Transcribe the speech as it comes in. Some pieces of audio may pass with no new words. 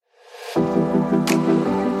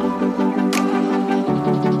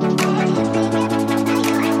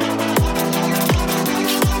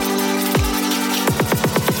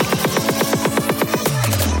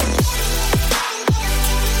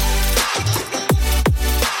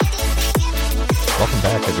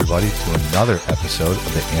back, everybody, to another episode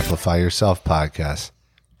of the Amplify Yourself podcast.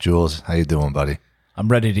 Jules, how you doing, buddy? I'm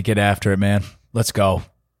ready to get after it, man. Let's go.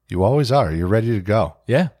 You always are. You're ready to go.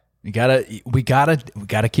 Yeah. We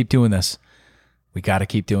gotta keep doing this. We gotta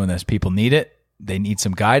keep doing this. People need it. They need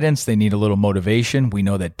some guidance. They need a little motivation. We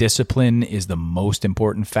know that discipline is the most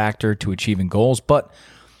important factor to achieving goals, but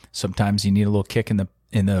sometimes you need a little kick in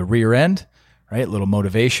the rear end, right? A little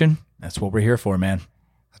motivation. That's what we're here for, man.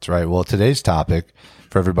 That's right. Well, today's topic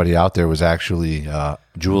for everybody out there was actually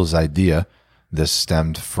Jules' idea. This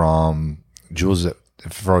stemmed from Jules.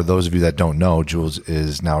 For those of you that don't know, Jules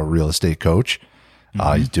is now a real estate coach.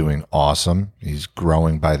 He's doing awesome. He's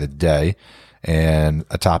growing by the day. And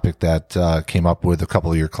a topic that came up with a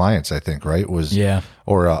couple of your clients, I think, right?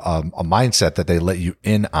 Or a mindset that they let you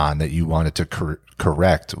in on that you wanted to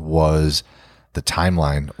correct was the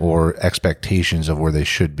timeline or expectations of where they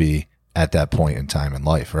should be at that point in time in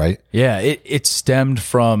life, right? Yeah, it stemmed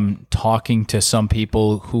from talking to some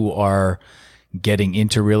people who are getting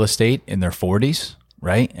into real estate in their 40s,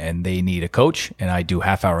 right? And they need a coach, and I do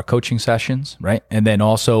half-hour coaching sessions, right? And then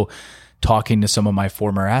also talking to some of my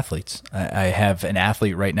former athletes. I have an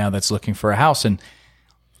athlete right now that's looking for a house, and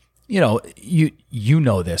you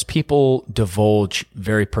know this. People divulge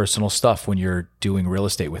very personal stuff when you're doing real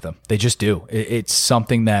estate with them. They just do. It's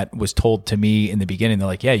something that was told to me in the beginning. They're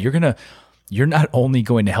like, yeah, you're not only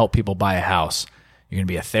going to help people buy a house, you're going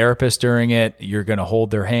to be a therapist during it. You're going to hold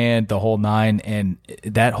their hand, the whole nine. And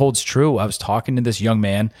that holds true. I was talking to this young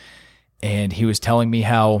man, and he was telling me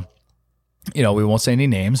how, we won't say any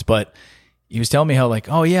names, but he was telling me how, like,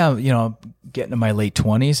 oh yeah, getting to my late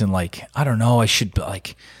 20s and like, I don't know, I should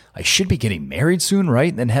be getting married soon, right?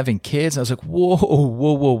 And then having kids. I was like,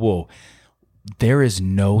 whoa. There is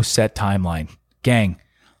no set timeline. Gang,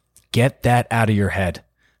 get that out of your head.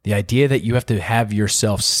 The idea that you have to have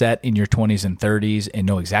yourself set in your 20s and 30s and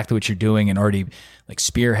know exactly what you're doing and already like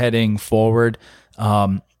spearheading forward,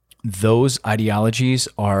 those ideologies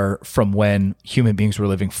are from when human beings were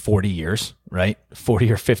living 40 years, right?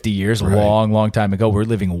 40 or 50 years, right. Long time ago. We're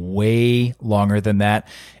living way longer than that.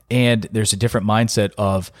 And there's a different mindset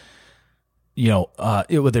of,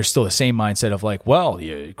 there's still the same mindset of like, well,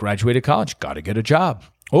 you graduated college, got to get a job.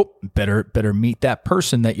 Oh, better meet that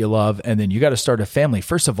person that you love. And then you got to start a family.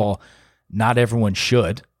 First of all, not everyone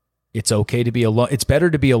should. It's okay to be alone. It's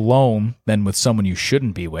better to be alone than with someone you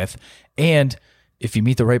shouldn't be with. And if you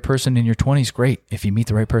meet the right person in your 20s, great. If you meet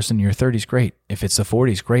the right person in your 30s, great. If it's the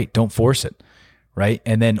 40s, great. Don't force it. Right.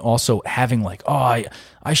 And then also having like, oh,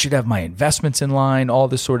 I should have my investments in line, all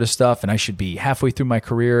this sort of stuff. And I should be halfway through my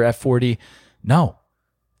career at 40. No,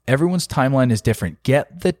 everyone's timeline is different.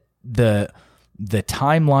 Get the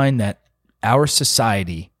timeline that our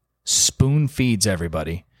society spoon feeds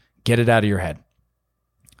everybody. Get it out of your head.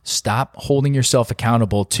 Stop holding yourself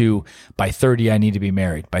accountable to, by 30, I need to be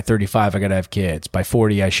married. By 35, I got to have kids. By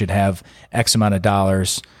 40, I should have X amount of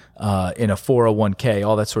dollars in a 401k,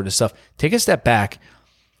 all that sort of stuff. Take a step back.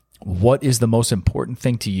 What is the most important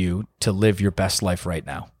thing to you to live your best life right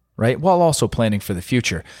now, right? While also planning for the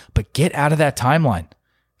future. But get out of that timeline.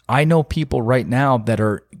 I know people right now that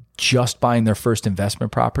are just buying their first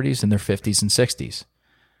investment properties in their 50s and 60s.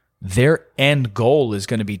 Their end goal is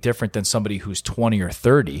going to be different than somebody who's 20 or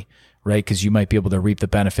 30, right? Because you might be able to reap the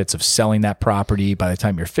benefits of selling that property by the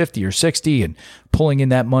time you're 50 or 60 and pulling in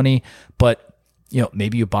that money. But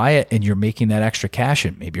maybe you buy it and you're making that extra cash,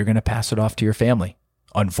 and maybe you're going to pass it off to your family,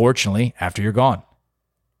 unfortunately, after you're gone,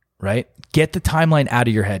 right? Get the timeline out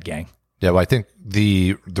of your head, gang. Yeah, well, I think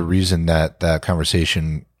the reason that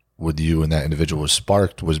conversation with you and that individual was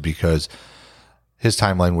sparked was because his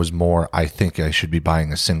timeline was more, I think I should be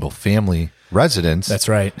buying a single family residence. That's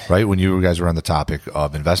right. Right. When you guys were on the topic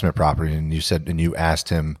of investment property, and you asked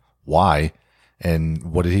him why, and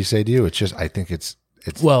what did he say to you? It's just, I think it's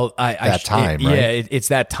that time, right? Yeah. It's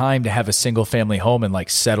that time to have a single family home and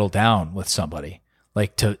like settle down with somebody.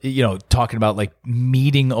 Like to, talking about like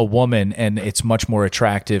meeting a woman, and it's much more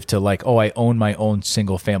attractive to like, oh, I own my own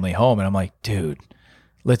single family home. And I'm like, dude,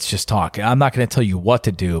 let's just talk. I'm not going to tell you what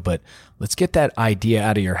to do, but let's get that idea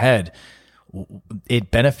out of your head. It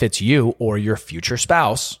benefits you or your future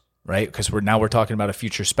spouse, right? Because we're talking about a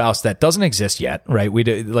future spouse that doesn't exist yet, right?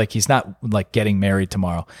 He's not like getting married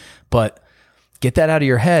tomorrow, but get that out of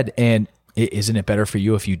your head. And isn't it better for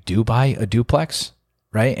you if you do buy a duplex,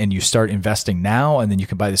 right? And you start investing now, and then you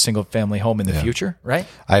can buy the single family home in the future, right?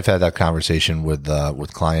 I've had that conversation with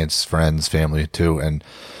clients, friends, family too, and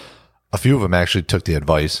a few of them actually took the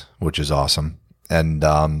advice, which is awesome. And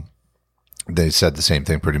they said the same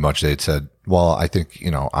thing pretty much. They said, well, I think,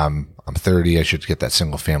 I'm 30. I should get that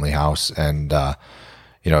single family house. And,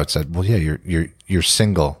 it said, well, yeah, you're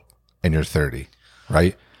single and you're 30,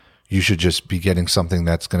 right? You should just be getting something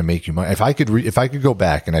that's going to make you money. If I could go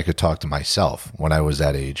back and I could talk to myself when I was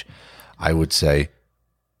that age, I would say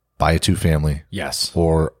buy a 2-family, Yes.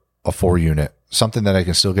 or a 4-unit, something that I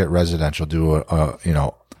can still get residential, do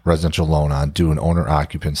a residential loan on, do an owner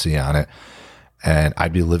occupancy on it, and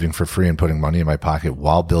I'd be living for free and putting money in my pocket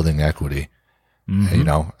while building equity. I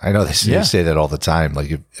know they say that all the time.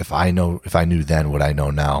 Like if I knew then what I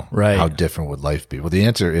know now, Right. how different would life be? Well, the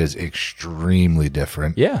answer is extremely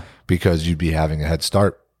different. Yeah. Because you'd be having a head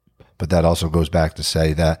start. But that also goes back to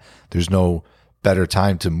say that there's no better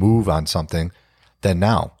time to move on something than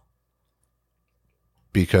now.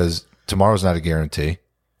 Because tomorrow's not a guarantee,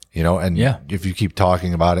 and if you keep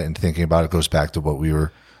talking about it and thinking about it, goes back to what we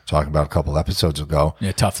were talking about a couple episodes ago.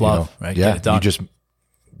 Yeah, tough love, right? Yeah, Get it done. you just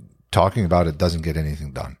talking about it doesn't get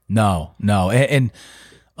anything done. No. And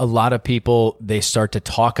a lot of people, they start to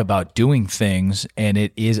talk about doing things, and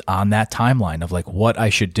it is on that timeline of like what I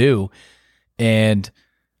should do. And,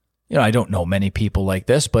 I don't know many people like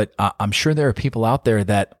this, but I'm sure there are people out there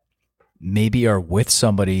that maybe are with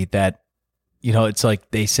somebody that, it's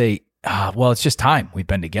like they say, well, it's just time. We've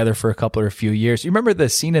been together for a few years. You remember the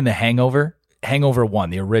scene in The Hangover 1,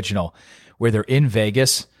 the original, where they're in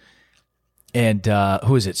Vegas and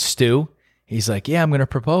who is it? Stu. He's like, yeah, I'm going to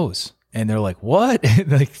propose. And they're like, what?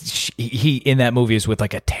 Like he in that movie is with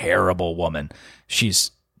like a terrible woman.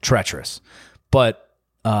 She's treacherous. But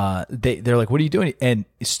they're like, what are you doing? And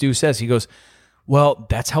Stu says, he goes, well,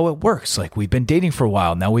 that's how it works. Like we've been dating for a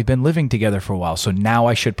while. Now we've been living together for a while. So now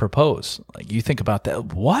I should propose. Like you think about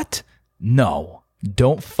that. What? No,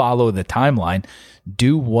 don't follow the timeline.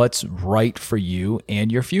 Do what's right for you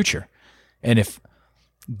and your future. And if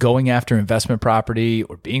going after investment property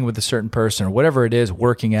or being with a certain person or whatever it is,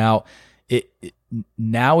 working out,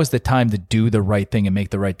 now is the time to do the right thing and make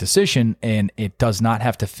the right decision. And it does not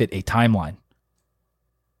have to fit a timeline.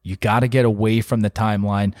 You got to get away from the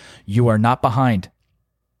timeline. You are not behind.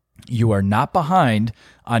 You are not behind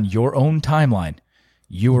on your own timeline.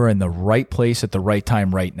 You are in the right place at the right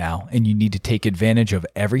time right now, and you need to take advantage of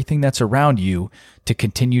everything that's around you to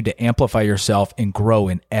continue to amplify yourself and grow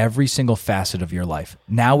in every single facet of your life.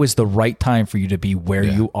 Now is the right time for you to be where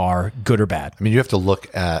you are, good or bad. I mean, you have to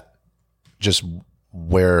look at just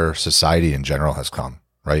where society in general has come,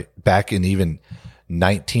 right? Back in even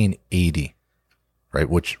 1980, right,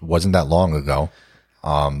 which wasn't that long ago,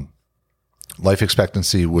 life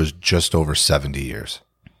expectancy was just over 70 years.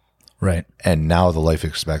 Right. And now the life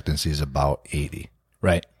expectancy is about 80.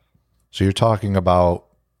 Right. So you're talking about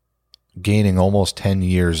gaining almost 10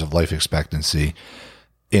 years of life expectancy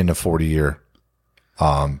in a 40-year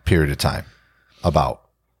period of time. I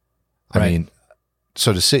mean,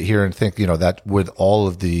 so to sit here and think, that with all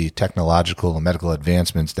of the technological and medical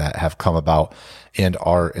advancements that have come about and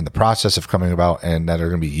are in the process of coming about and that are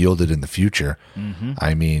going to be yielded in the future,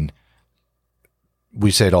 I mean, we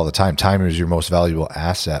say it all the time, time is your most valuable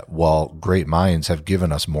asset. Well, great minds have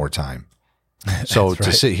given us more time. So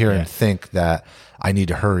to sit here and think that I need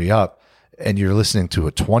to hurry up, and you're listening to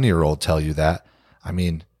a 20-year-old tell you that, I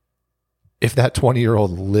mean, if that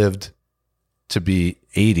 20-year-old lived to be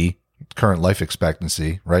 80, current life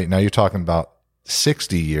expectancy, right? Now you're talking about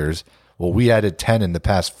 60 years. Well, we added 10 in the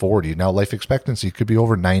past 40. Now life expectancy could be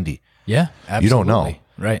over 90. Yeah, absolutely. You don't know.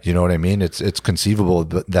 Right. You know what I mean? It's conceivable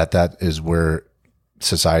that is where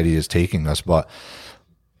society is taking us, but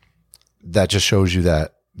that just shows you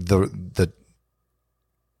that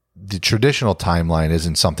the traditional timeline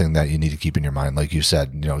isn't something that you need to keep in your mind. Like you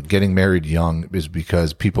said, getting married young is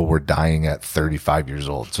because people were dying at 35 years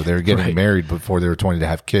old. So they were getting married before they were 20 to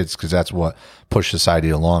have kids, because that's what pushed society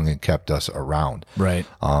along and kept us around. Right.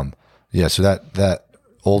 So that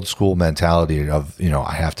old school mentality of,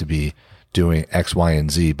 I have to be doing X, Y, and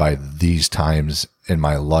Z by these times in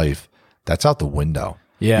my life, that's out the window.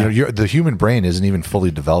 Yeah. The human brain isn't even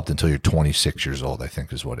fully developed until you're 26 years old, I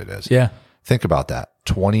think is what it is. Yeah. Think about that.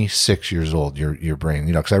 26 years old, your brain,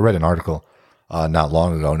 because I read an article not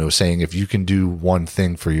long ago, and it was saying if you can do one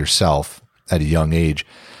thing for yourself at a young age,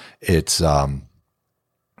 it's like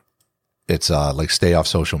stay off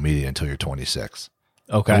social media until you're 26.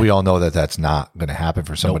 Okay. And we all know that that's not going to happen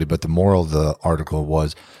for somebody, but the moral of the article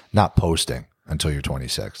was not posting until you're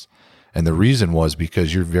 26. And the reason was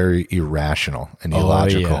because you're very irrational and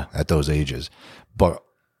illogical at those ages. But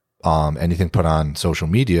anything put on social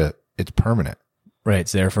media, it's permanent. Right.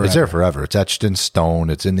 It's there forever. It's there forever. It's etched in stone.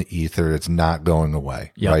 It's in the ether. It's not going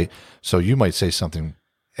away. Yep. Right. So you might say something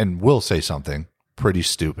and will say something pretty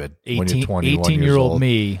stupid when you're 21 years old. 18-year-old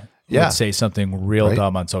me would say something real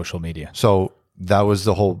dumb on social media. So that was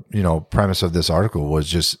the whole, premise of this article was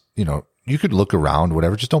just, you could look around,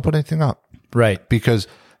 whatever, just don't put anything up. Right. Because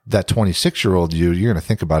that 26-year-old you're going to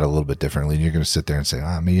think about it a little bit differently. And you're going to sit there and say,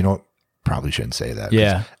 you know what? Probably shouldn't say that.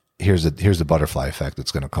 Yeah. Here's the butterfly effect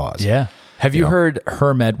it's going to cause. Yeah. Have you heard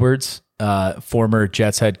Herm Edwards, former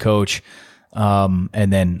Jets head coach?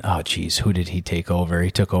 And then, who did he take over?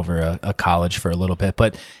 He took over a college for a little bit,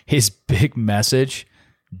 but his big message,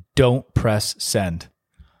 don't press send.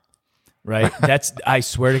 Right. That's, I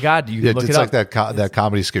swear to God, you look it up. It's like that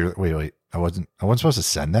comedy scare. Wait, I wasn't supposed to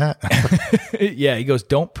send that. Yeah. He goes,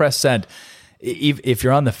 don't press send. If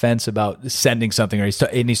you're on the fence about sending something, or he's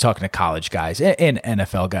talking to college guys and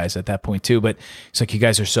NFL guys at that point too, but it's like, you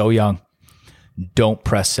guys are so young. Don't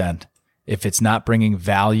press send. If it's not bringing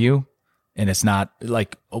value and it's not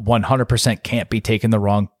like 100% can't be taken the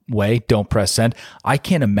wrong way, don't press send. I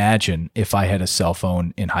can't imagine if I had a cell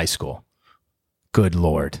phone in high school. Good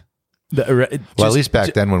Lord. At least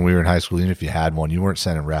back then when we were in high school, even if you had one, you weren't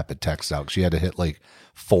sending rapid text out because you had to hit like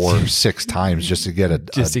 4 or 6 times just to get a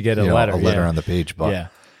letter on the page. But yeah.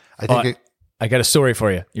 I think I got a story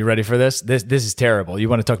for you. You ready for this? This is terrible. You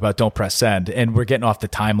want to talk about don't press send, and we're getting off the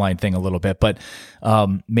timeline thing a little bit, but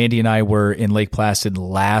Mandy and I were in Lake Placid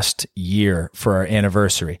last year for our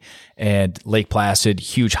anniversary, and Lake Placid,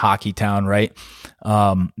 huge hockey town, right?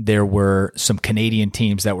 There were some Canadian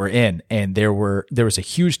teams that were in, and there was a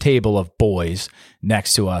huge table of boys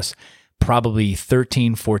next to us, probably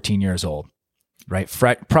 13, 14 years old. Right,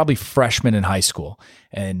 probably freshmen in high school,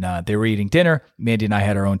 and they were eating dinner. Mandy and I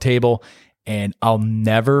had our own table, and I'll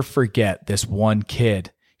never forget this one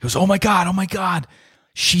kid. He goes, "Oh my God,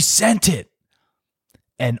 she sent it!"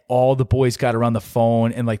 And all the boys got around the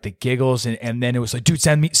phone and like the giggles, and then it was like, "Dude,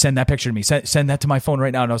 send that picture to me. Send that to my phone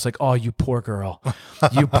right now." And I was like, "Oh, you poor girl,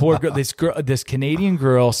 you poor girl." This Canadian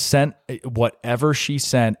girl sent whatever she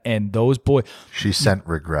sent, and those boys. She sent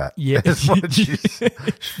regret. Yeah, is what she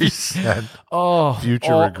sent.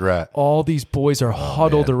 Future regret. All these boys are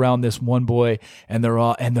huddled around this one boy, and they're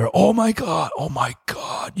oh my God,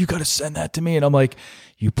 you got to send that to me. And I'm like,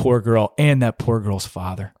 you poor girl, and that poor girl's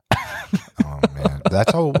father. Oh man,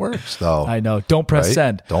 that's how it works, though. I know. Don't press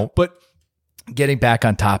send. Don't. But getting back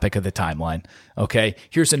on topic of the timeline. Okay,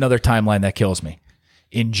 here's another timeline that kills me.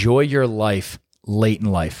 Enjoy your life late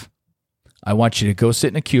in life. I want you to go sit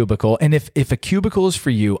in a cubicle, and if a cubicle is for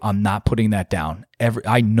you, I'm not putting that down.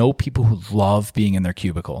 I know people who love being in their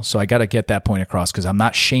cubicle, so I got to get that point across because I'm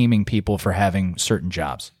not shaming people for having certain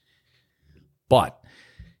jobs. But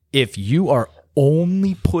if you are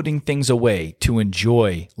only putting things away to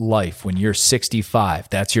enjoy life when you're 65,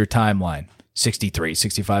 that's your timeline, 63,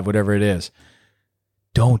 65, whatever it is.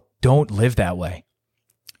 Don't live that way.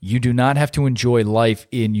 You do not have to enjoy life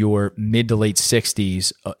in your mid to late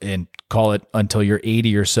 60s and call it until you're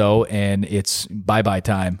 80 or so and it's bye-bye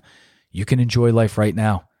time. You can enjoy life right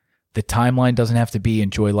now. The timeline doesn't have to be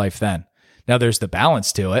enjoy life then. Now there's the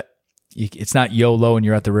balance to it. It's not YOLO and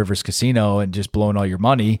you're at the Rivers Casino and just blowing all your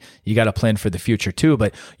money. You got to plan for the future too,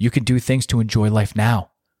 but you can do things to enjoy life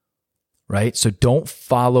now, right? So don't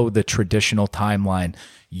follow the traditional timeline.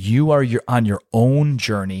 You are on your own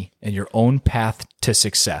journey and your own path to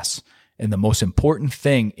success. And the most important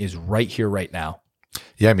thing is right here, right now.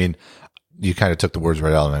 Yeah, I mean, you kind of took the words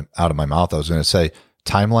right out of my mouth. I was going to say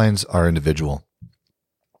timelines are individual.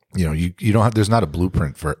 You don't have, there's not a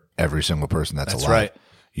blueprint for every single person that's alive. Right.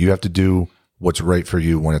 You have to do what's right for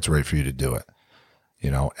you when it's right for you to do it,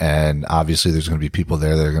 and obviously there's going to be people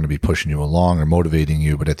there that are going to be pushing you along or motivating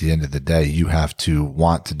you. But at the end of the day, you have to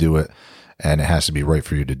want to do it and it has to be right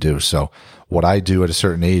for you to do. So what I do at a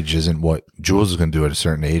certain age isn't what Jules is going to do at a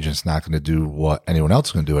certain age. And it's not going to do what anyone else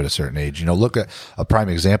is going to do at a certain age. Look at a prime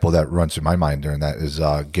example that runs through my mind during that is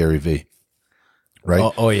Gary Vee,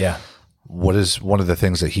 right? Oh yeah. What is one of the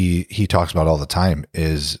things that he talks about all the time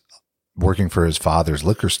is working for his father's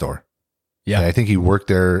liquor store. Yeah. And I think he worked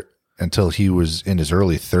there until he was in his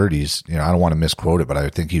early 30s. I don't want to misquote it, but I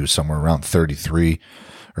think he was somewhere around 33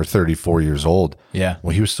 or 34 years old. Yeah.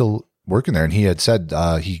 When he was still working there. And he had said,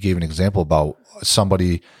 he gave an example about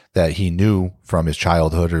somebody that he knew from his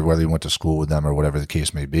childhood or whether he went to school with them or whatever the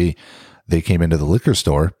case may be. They came into the liquor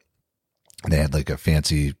store and they had like a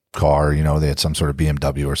fancy car, they had some sort of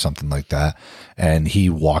BMW or something like that. And he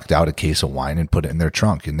walked out a case of wine and put it in their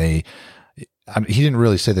trunk. And he didn't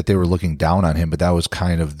really say that they were looking down on him, but that was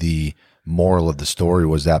kind of the moral of the story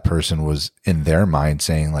was that person was in their mind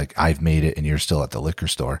saying like, I've made it and you're still at the liquor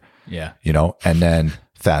store. Yeah. And then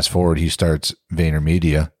fast forward, he starts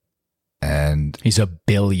VaynerMedia and he's a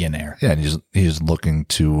billionaire. Yeah. And he's looking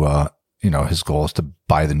to, his goal is to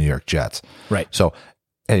buy the New York Jets. Right. So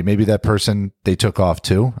hey, maybe that person, they took off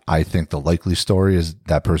too. I think the likely story is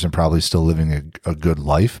that person probably still living a good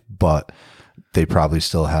life, but they probably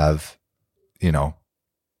still have, you know,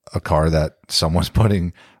 a car that someone's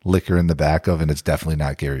putting liquor in the back of, and it's definitely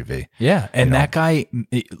not Gary Vee. Yeah. And that guy,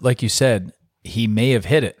 like you said, he may have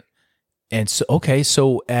hit it. And so, okay,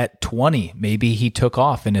 so at 20, maybe he took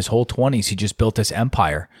off in his whole 20s. He just built this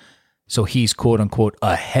empire. So he's quote unquote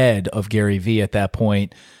ahead of Gary Vee at that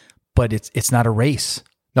point, but it's not a race.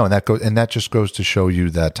 No, and that just goes to show you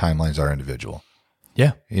that timelines are individual.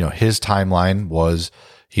 Yeah. You know, his timeline was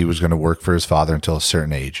he was going to work for his father until a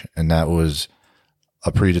certain age. And that was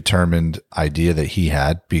a predetermined idea that he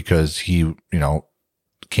had because he, you know,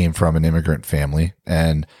 came from an immigrant family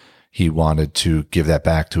and he wanted to give that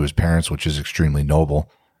back to his parents, which is extremely noble.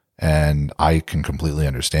 And I can completely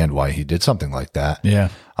understand why he did something like that. Yeah.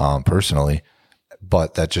 Personally,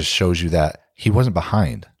 but that just shows you that he wasn't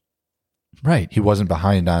behind. Right. He wasn't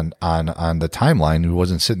behind on the timeline. He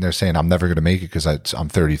wasn't sitting there saying, I'm never going to make it because I'm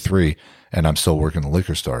 33 and I'm still working the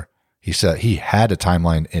liquor store. He said he had a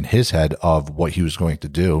timeline in his head of what he was going to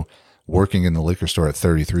do. Working in the liquor store at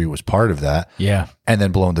 33 was part of that. Yeah. And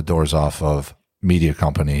then blowing the doors off of media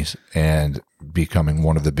companies and becoming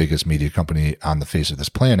one of the biggest media company on the face of this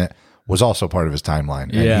planet was also part of his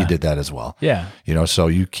timeline. And he did that as well. Yeah. You know, so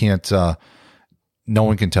you can't, no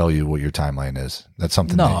one can tell you what your timeline is. That's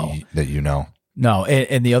something that you know. No.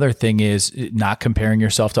 And the other thing is not comparing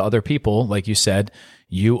yourself to other people. Like you said,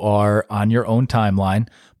 you are on your own timeline,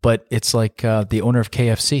 but it's like the owner of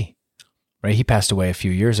KFC, right? He passed away a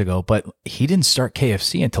few years ago, but he didn't start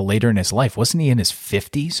KFC until later in his life. Wasn't he in his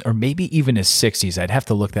 50s or maybe even his 60s? I'd have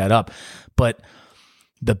to look that up. But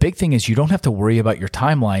the big thing is you don't have to worry about your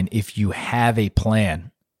timeline if you have a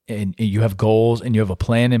plan and you have goals and you have a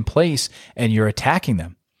plan in place and you're attacking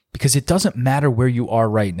them, because it doesn't matter where you are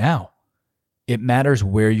right now. It matters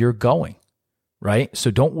where you're going, right?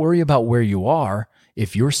 So don't worry about where you are.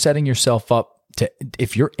 If you're setting yourself up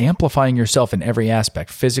if you're amplifying yourself in every aspect,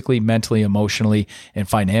 physically, mentally, emotionally, and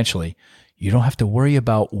financially, you don't have to worry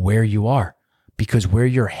about where you are, because where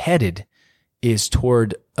you're headed is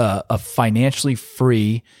toward a financially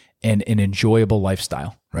free and an enjoyable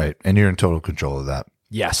lifestyle. Right. And you're in total control of that.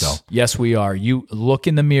 Yes. So. Yes, we are. You look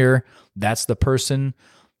in the mirror. That's the person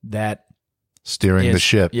that steering the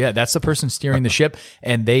ship. Yeah, that's the person steering the ship,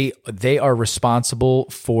 and they are responsible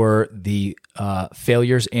for the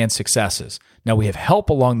failures and successes. Now we have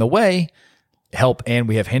help along the way, and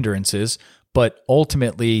we have hindrances, but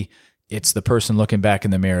ultimately it's the person looking back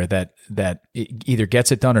in the mirror that either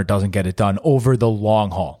gets it done or doesn't get it done over the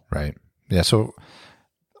long haul. Right. Yeah. So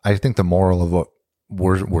I think the moral of what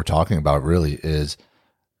we're talking about really is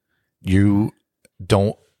you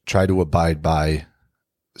don't try to abide by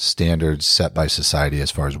standards set by society as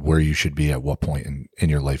far as where you should be at what point in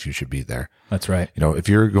your life you should be there. That's right. You know, if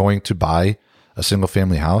you're going to buy a single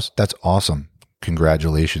family house, that's awesome.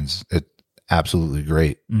 Congratulations. It's absolutely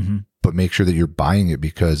great. Mm-hmm. But make sure that you're buying it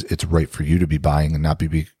because it's right for you to be buying, and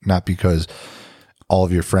not because all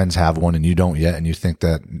of your friends have one and you don't yet, and you think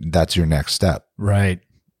that that's your next step. Right.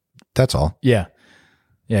 That's all. Yeah.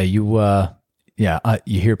 Yeah.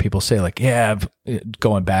 You hear people say like, yeah,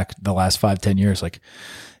 going back the last 5-10 years, like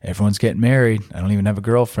everyone's getting married. I don't even have a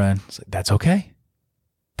girlfriend. It's like, that's okay.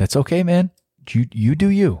 That's okay, man. You do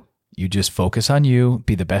you. You just focus on you,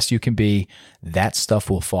 be the best you can be. That stuff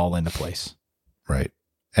will fall into place. Right.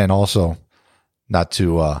 And also, not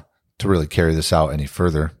to really carry this out any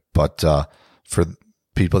further, but for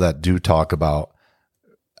people that do talk about,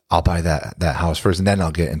 I'll buy that house first and then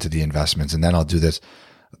I'll get into the investments and then I'll do this.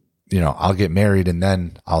 You know, I'll get married and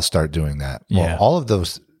then I'll start doing that. Yeah. Well, all of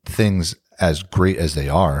those things, as great as they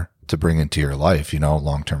are to bring into your life, you know,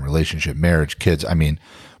 long-term relationship, marriage, kids, I mean,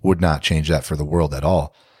 would not change that for the world at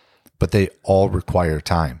all. But they all require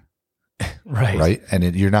time. Right. Right.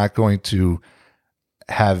 And you're not going to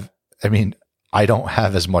have, I mean, I don't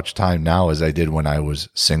have as much time now as I did when I was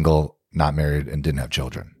single, not married, and didn't have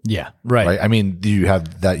children. Yeah. Right. I mean, you have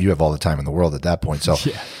all the time in the world at that point. So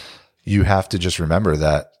you have to just remember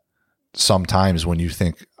that sometimes when you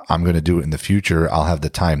think I'm going to do it in the future, I'll have the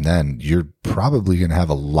time then, you're probably going to have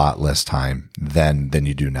a lot less time than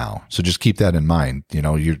you do now. So just keep that in mind. You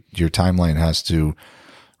know, your timeline has to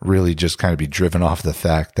really just kind of be driven off the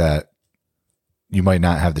fact that you might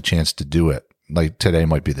not have the chance to do it. Like today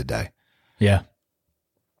might be the day. Yeah.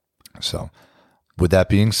 So with that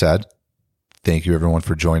being said, thank you everyone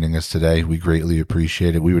for joining us today. We greatly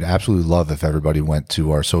appreciate it. We would absolutely love if everybody went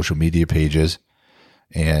to our social media pages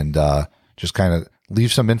and just kind of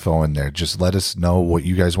leave some info in there. Just let us know what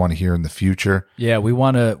you guys want to hear in the future. Yeah, we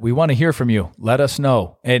want to hear from you. Let us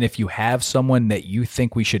know. And if you have someone that you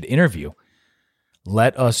think we should interview,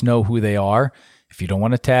 let us know who they are. If you don't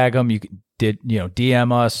want to tag them, you did,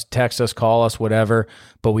 DM us, text us, call us, whatever.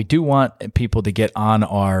 But we do want people to get on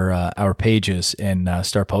our pages and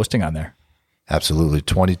start posting on there. Absolutely.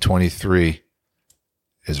 2023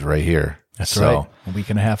 is right here. That's right. A week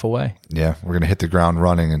and a half away. Yeah, we're going to hit the ground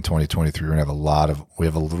running in 2023. We're going to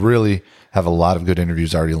really have a lot of good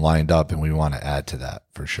interviews already lined up, and we want to add to that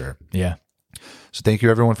for sure. Yeah. So thank you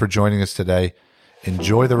everyone for joining us today.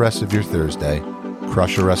 Enjoy the rest of your Thursday.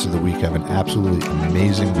 Crush the rest of the week. Have an absolutely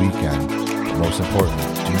amazing weekend. Most importantly,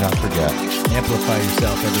 do not forget, amplify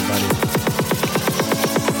yourself, everybody.